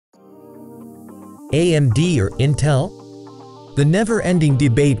AMD or Intel? The never-ending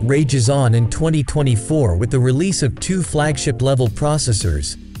debate rages on in 2024 with the release of two flagship-level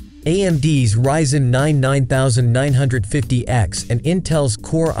processors, AMD's Ryzen 9 9950X and Intel's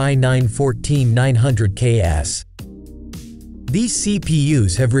Core i9-14900KS. These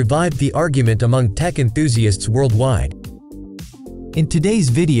CPUs have revived the argument among tech enthusiasts worldwide. In today's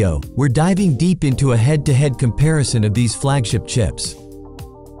video, we're diving deep into a head-to-head comparison of these flagship chips.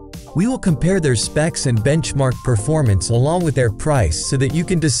 We will compare their specs and benchmark performance along with their price so that you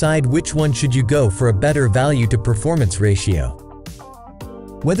can decide which one should you go for a better value-to-performance ratio.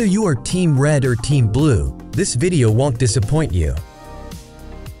 Whether you are Team Red or Team Blue, this video won't disappoint you.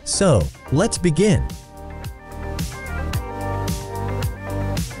 So, let's begin.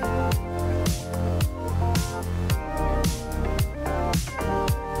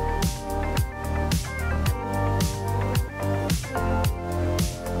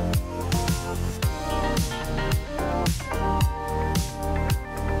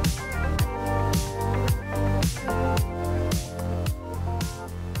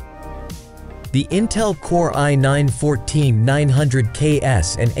 The Intel Core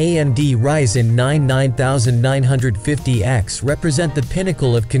i9-14900KS and AMD Ryzen 9 9950X represent the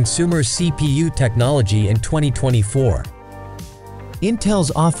pinnacle of consumer CPU technology in 2024.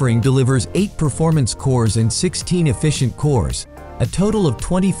 Intel's offering delivers 8 performance cores and 16 efficient cores, a total of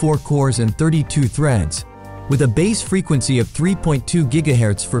 24 cores and 32 threads, with a base frequency of 3.2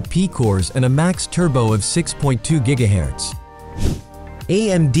 GHz for P-cores and a max turbo of 6.2 GHz.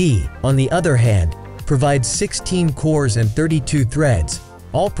 AMD, on the other hand, provides 16 cores and 32 threads,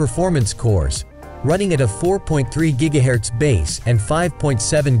 all performance cores, running at a 4.3 GHz base and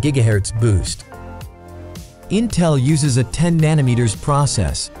 5.7 GHz boost. Intel uses a 10 nm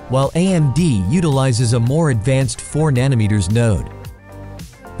process, while AMD utilizes a more advanced 4 nm node.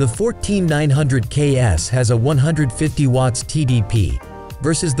 The 14900KS has a 150 watts TDP,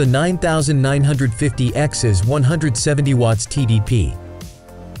 versus the 9950X's 170 watts TDP.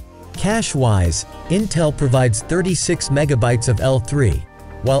 Cache-wise, Intel provides 36 MB of L3,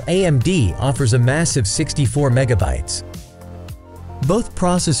 while AMD offers a massive 64 MB. Both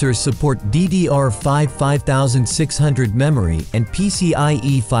processors support DDR5 5600 memory and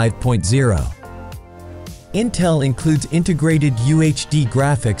PCIe 5.0. Intel includes integrated UHD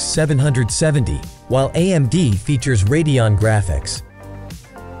graphics 770, while AMD features Radeon graphics.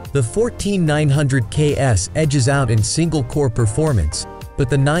 The 14900KS edges out in single-core performance, but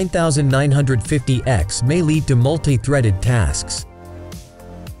the 9950X may lead to multi-threaded tasks.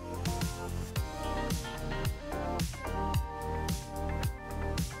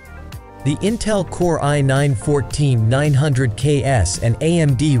 The Intel Core i9-14900KS and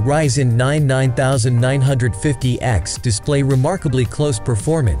AMD Ryzen 9 9950X display remarkably close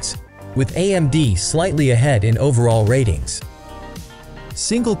performance, with AMD slightly ahead in overall ratings.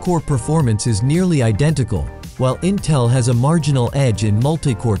 Single-core performance is nearly identical, while Intel has a marginal edge in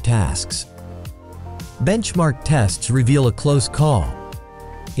multi-core tasks. Benchmark tests reveal a close call.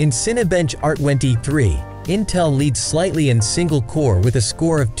 In Cinebench Art23, Intel leads slightly in single-core with a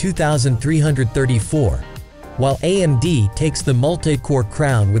score of 2,334, while AMD takes the multi-core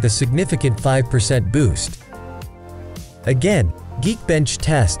crown with a significant 5% boost. Again, Geekbench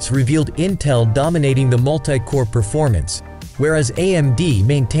tests revealed Intel dominating the multi-core performance, whereas AMD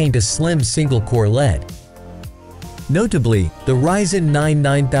maintained a slim single-core lead. Notably, the Ryzen 9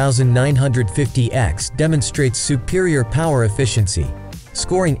 9950X demonstrates superior power efficiency,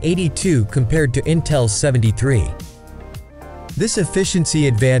 scoring 82 compared to Intel's 73. This efficiency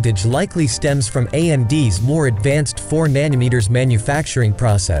advantage likely stems from AMD's more advanced 4 nm manufacturing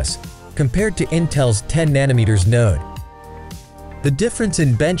process, compared to Intel's 10 nm node. The difference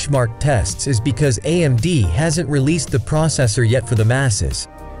in benchmark tests is because AMD hasn't released the processor yet for the masses.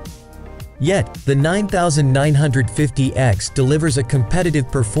 Yet, the 9950X delivers a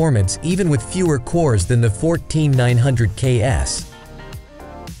competitive performance even with fewer cores than the 14900KS.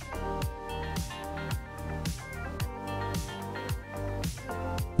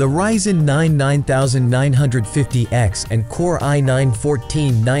 The Ryzen 9 9950X and Core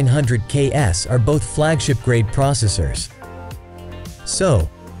i9-14900KS are both flagship-grade processors. So,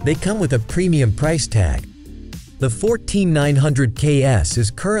 they come with a premium price tag. The 14900KS is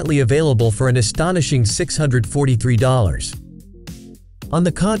currently available for an astonishing $643. On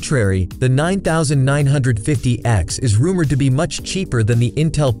the contrary, the 9950X is rumored to be much cheaper than the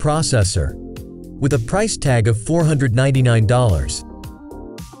Intel processor, with a price tag of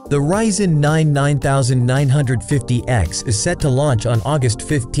 $499. The Ryzen 9 9950X is set to launch on August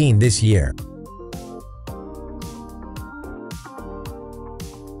 15 this year.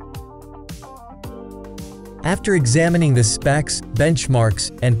 After examining the specs,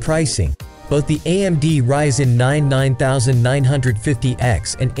 benchmarks, and pricing, both the AMD Ryzen 9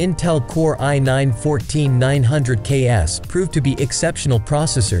 9950X and Intel Core i9-14900KS proved to be exceptional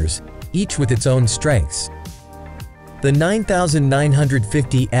processors, each with its own strengths. The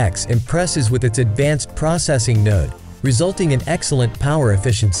 9950X impresses with its advanced processing node, resulting in excellent power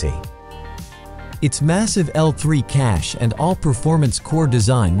efficiency. Its massive L3 cache and all-performance core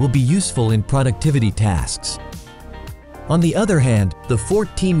design will be useful in productivity tasks. On the other hand, the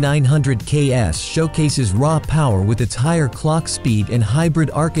 14900KS showcases raw power with its higher clock speed and hybrid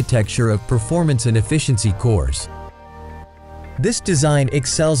architecture of performance and efficiency cores. This design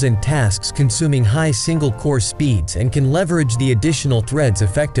excels in tasks consuming high single-core speeds and can leverage the additional threads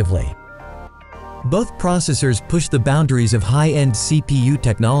effectively. Both processors push the boundaries of high-end CPU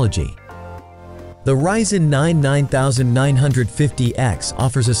technology. The Ryzen 9 9950X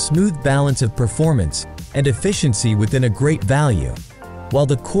offers a smooth balance of performance and efficiency within a great value, while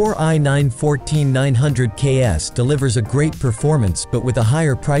the Core i9-14900KS delivers a great performance but with a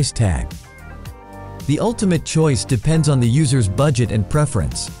higher price tag. The ultimate choice depends on the user's budget and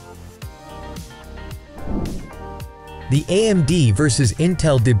preference. The AMD versus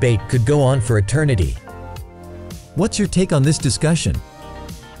Intel debate could go on for eternity. What's your take on this discussion?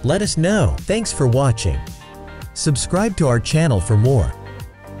 Let us know. Thanks for watching. Subscribe to our channel for more.